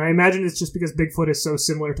wilderness. And I imagine it's just because Bigfoot is so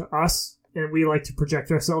similar to us, and we like to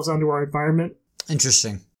project ourselves onto our environment.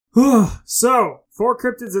 Interesting. So, 4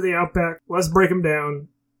 cryptids of the Outback. Let's break them down.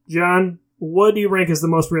 John, what do you rank as the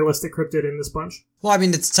most realistic cryptid in this bunch? Well, I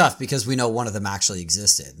mean, it's tough because we know one of them actually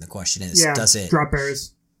existed. And the question is, does it... drop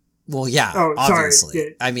bears. Well, yeah, obviously.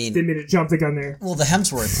 Sorry. I mean... Didn't mean to jump the gun there. Well, the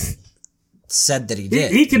Hemsworth said that he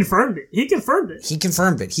did. He confirmed it. He confirmed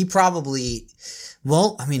it. He probably...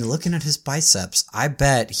 Well, I mean, looking at his biceps, I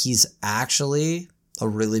bet he's actually a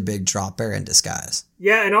really big drop bear in disguise.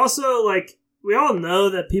 Yeah, and also, like, we all know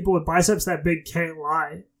that people with biceps that big can't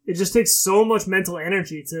lie. It just takes so much mental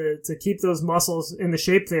energy to keep those muscles in the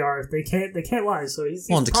shape they are. They can't lie. So he's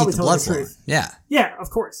and to keep the blood flowing. Yeah. Yeah, of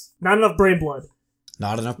course. Not enough brain blood.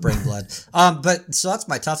 Not enough brain blood. But so that's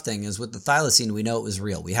my tough thing is with the thylacine, we know it was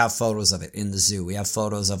real. We have photos of it in the zoo. We have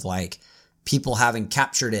photos of like people having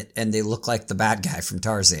captured it and they look like the bad guy from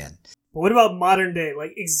Tarzan. But what about modern day?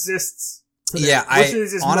 Like exists today? Yeah, I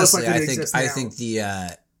think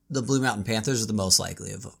the Blue Mountain Panthers are the most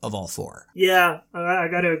likely of all 4. Yeah, I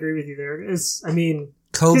got to agree with you there.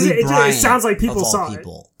 Kobe Bryant. It sounds like people saw it.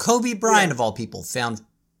 Kobe Bryant of all people found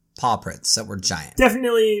paw prints that were giant.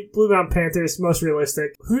 Definitely Blue Mountain Panthers, most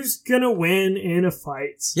realistic. Who's gonna win in a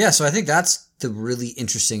fight? Yeah, so I think that's the really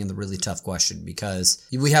interesting and the really tough question because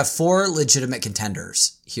we have 4 legitimate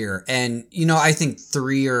contenders here. And, I think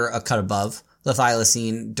 3 are a cut above. The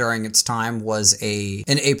thylacine during its time was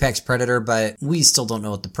an apex predator, but we still don't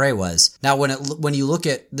know what the prey was. Now, when you look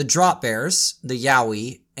at the drop bears, the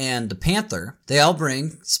yowie, and the panther, they all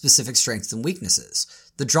bring specific strengths and weaknesses.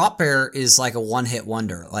 The drop bear is like a one-hit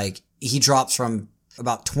wonder. Like, he drops from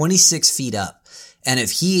about 26 feet up. And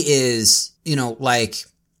if he is,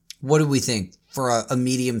 what do we think? For a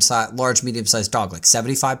large medium-sized dog, like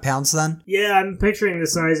 75 pounds then? Yeah, I'm picturing the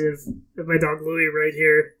size of my dog Louie right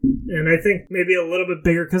here. And I think maybe a little bit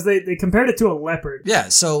bigger because they compared it to a leopard. Yeah,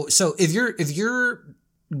 so if you're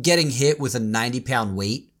getting hit with a 90-pound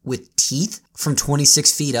weight with teeth from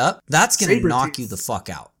 26 feet up, that's going to knock you the fuck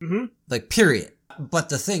out. Mm-hmm. Like, period. But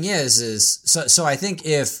the thing is so I think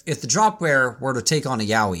if the drop bear were to take on a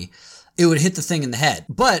yowie, it would hit the thing in the head.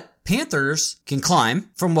 But panthers can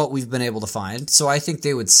climb, from what we've been able to find. So I think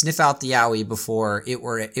they would sniff out the yowie before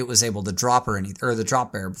it was able to drop or the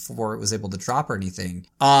drop bear before it was able to drop or anything.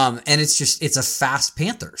 And it's a fast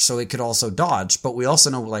panther, so it could also dodge. But we also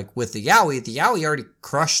know, like with the yowie already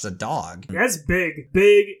crushed a dog. That's big.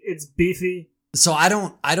 It's beefy. So I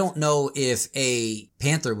don't know if a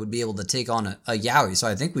panther would be able to take on a yowie. So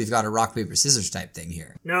I think we've got a rock, paper, scissors type thing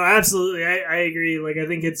here. No, absolutely. I agree. Like, I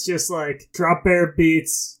think it's just like drop bear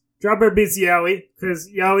beats yowie because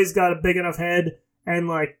yowie's got a big enough head and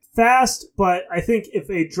like fast. But I think if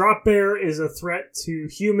a drop bear is a threat to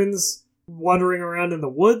humans wandering around in the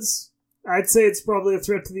woods, I'd say it's probably a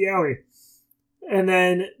threat to the yowie. And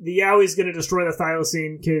then the yowie's going to destroy the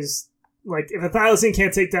thylacine because, like, if a thylacine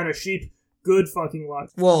can't take down a sheep, good fucking luck.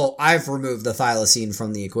 Well, I've removed the thylacine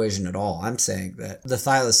from the equation at all. I'm saying that the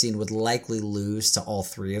thylacine would likely lose to all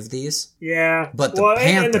 3 of these. Yeah. But the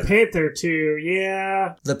panther... And the panther, too.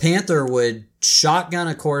 Yeah. The panther would shotgun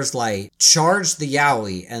a Coors Light, charge the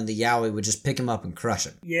yowie, and the yowie would just pick him up and crush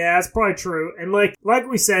him. Yeah, that's probably true. And like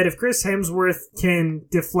we said, if Chris Hemsworth can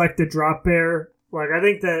deflect a drop bear, like, I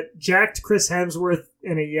think that jacked Chris Hemsworth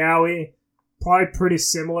and a yowie probably pretty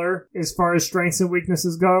similar as far as strengths and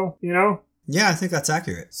weaknesses go, Yeah, I think that's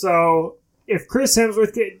accurate. So, if Chris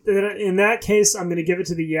Hemsworth, in that case, I'm going to give it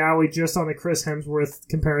to the yowie just on the Chris Hemsworth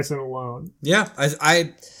comparison alone. Yeah,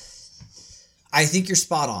 I think you're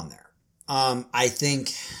spot on there. I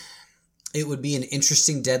think it would be an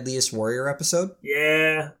interesting Deadliest Warrior episode.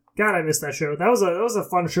 Yeah. God, I missed that show. That was a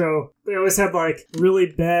fun show. They always had, like, really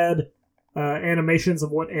bad animations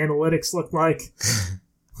of what analytics looked like.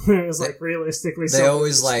 It was like realistically they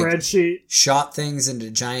always like spreadsheet shot things into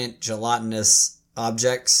giant gelatinous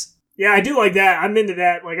objects. Yeah, I do like that. I'm into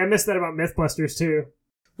that. Like, I missed that about Mythbusters too.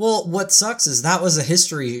 Well, what sucks is that was a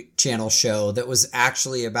History Channel show that was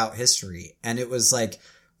actually about history, and it was like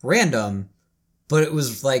random, but it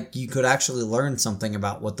was like you could actually learn something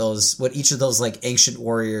about what each of those like ancient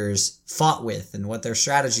warriors fought with and what their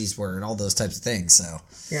strategies were and all those types of things. So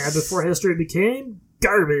yeah, before history became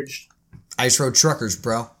garbage. Ice Road Truckers,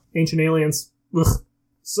 bro. Ancient aliens. Ugh.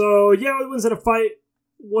 So, Yowie wins in a fight.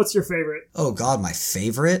 What's your favorite? Oh, God, my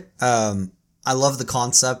favorite? I love the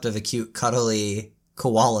concept of a cute, cuddly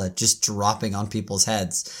koala just dropping on people's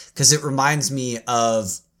heads. Because it reminds me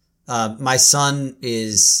of... my son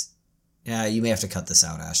is... you may have to cut this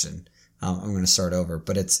out, Ashton. I'm going to start over.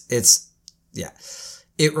 But it's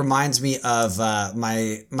It reminds me of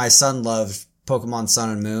my son loved Pokemon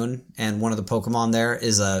Sun and Moon, and one of the Pokemon there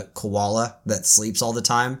is a koala that sleeps all the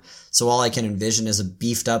time. So all I can envision is a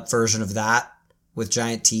beefed up version of that with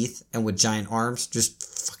giant teeth and with giant arms,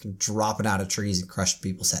 just fucking dropping out of trees and crushing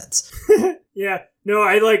people's heads. Yeah, no,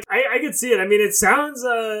 I could see it. I mean, it sounds,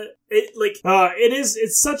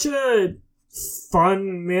 it's such a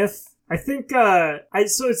fun myth. I think, so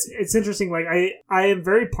it's interesting, like, I am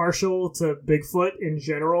very partial to Bigfoot in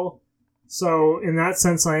general, so in that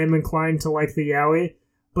sense I am inclined to like the Yowie,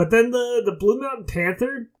 but then the Blue Mountain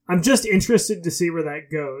Panther, I'm just interested to see where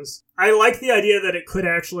that goes. I like the idea that it could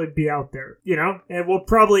actually be out there, you know, and we'll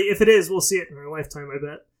probably, if it is, we'll see it in our lifetime, I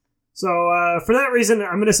bet. So, for that reason,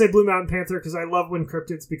 I'm gonna say Blue Mountain Panther, because I love when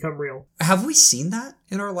cryptids become real. Have we seen that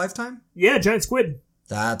in our lifetime? Yeah, giant squid.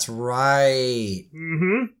 That's right.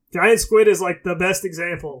 Mm-hmm. Giant squid is like the best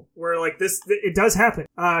example where like this, it does happen.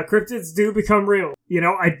 Cryptids do become real. You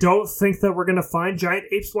know, I don't think that we're going to find giant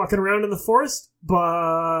apes walking around in the forest,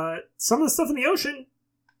 but some of the stuff in the ocean,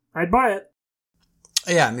 I'd buy it.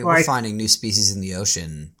 Yeah, I mean, we're finding new species in the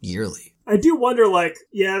ocean yearly. I do wonder, like,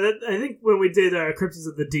 I think when we did Cryptids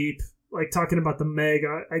of the Deep, like talking about the Meg,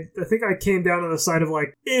 I think I came down on the side of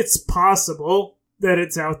like, it's possible that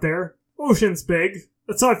it's out there. Ocean's big.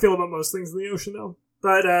 That's how I feel about most things in the ocean, though.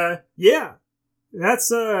 But, yeah, that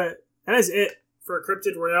is it for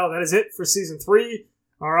Cryptid Royale. That is it for Season 3,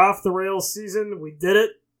 our off-the-rails season. We did it.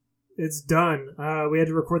 It's done. We had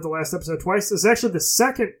to record the last episode twice. This is actually the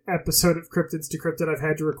second episode of Cryptids to Cryptid I've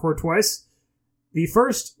had to record twice. The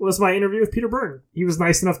first was my interview with Peter Byrne. He was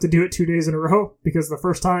nice enough to do it 2 days in a row, because the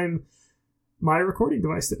first time my recording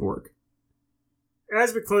device didn't work.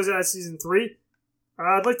 As we close out Season 3,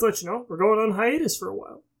 I'd like to let you know we're going on hiatus for a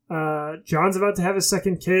while. John's about to have his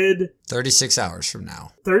second kid. 36 hours from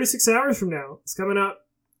now. 36 hours from now. It's coming up.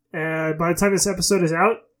 By the time this episode is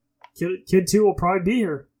out, kid 2 will probably be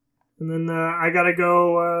here. And then I gotta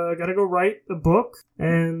go write a book.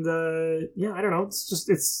 And I don't know. It's just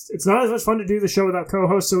it's not as much fun to do the show without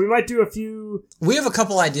co-hosts. So we might do a few. We have a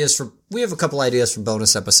couple ideas for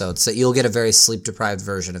bonus episodes that you'll get a very sleep deprived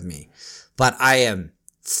version of me. But I am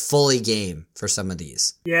fully game for some of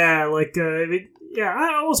these. Yeah, like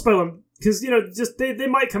I won't spoil them, because, you know, just they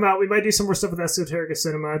might come out. We might do some more stuff with Esoterica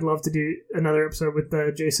Cinema. I'd love to do another episode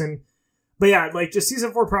with Jason. But yeah, like, just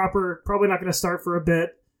Season 4 proper, probably not going to start for a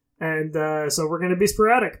bit. And so we're going to be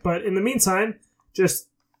sporadic. But in the meantime, just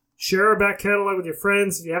share our back catalog with your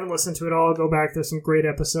friends. If you haven't listened to it all, go back. There's some great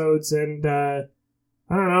episodes. And I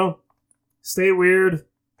don't know. Stay weird.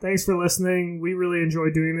 Thanks for listening. We really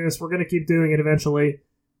enjoy doing this. We're going to keep doing it eventually.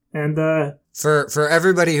 And for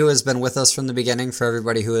everybody who has been with us from the beginning, for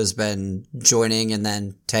everybody who has been joining and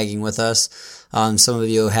then tagging with us, some of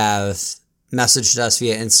you have messaged us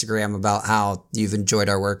via Instagram about how you've enjoyed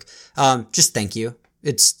our work. Just thank you.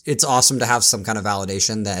 It's awesome to have some kind of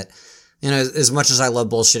validation that, you know, as much as I love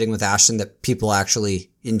bullshitting with Ashton, that people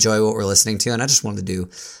actually enjoy what we're listening to. And I just wanted to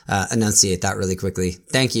enunciate that really quickly.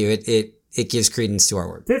 Thank you. It gives credence to our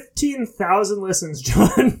work. 15,000 listens,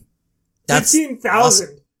 John. 15,000.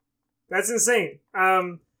 Awesome. That's insane.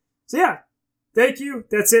 So yeah, thank you.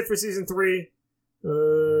 That's it for Season 3.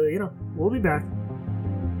 We'll be back.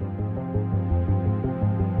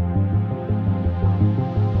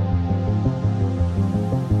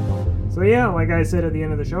 So yeah, like I said at the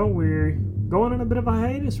end of the show, we're going on a bit of a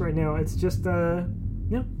hiatus right now. It's just,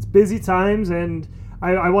 it's busy times, and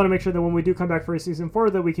I want to make sure that when we do come back for Season 4,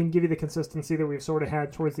 that we can give you the consistency that we've sort of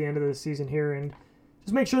had towards the end of the season here, and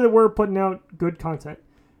just make sure that we're putting out good content.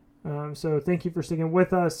 So thank you for sticking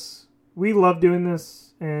with us. We love doing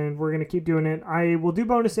this, and we're going to keep doing it. I will do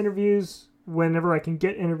bonus interviews whenever I can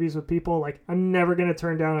get interviews with people. Like, I'm never going to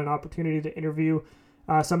turn down an opportunity to interview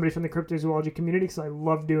somebody from the cryptozoology community, because I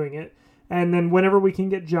love doing it. And then whenever we can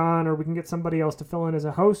get John, or we can get somebody else to fill in as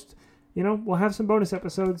a host, you know, we'll have some bonus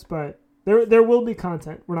episodes, but there will be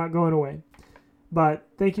content. We're not going away. But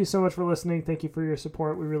thank you so much for listening. Thank you for your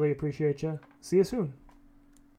support. We really appreciate you. See you soon.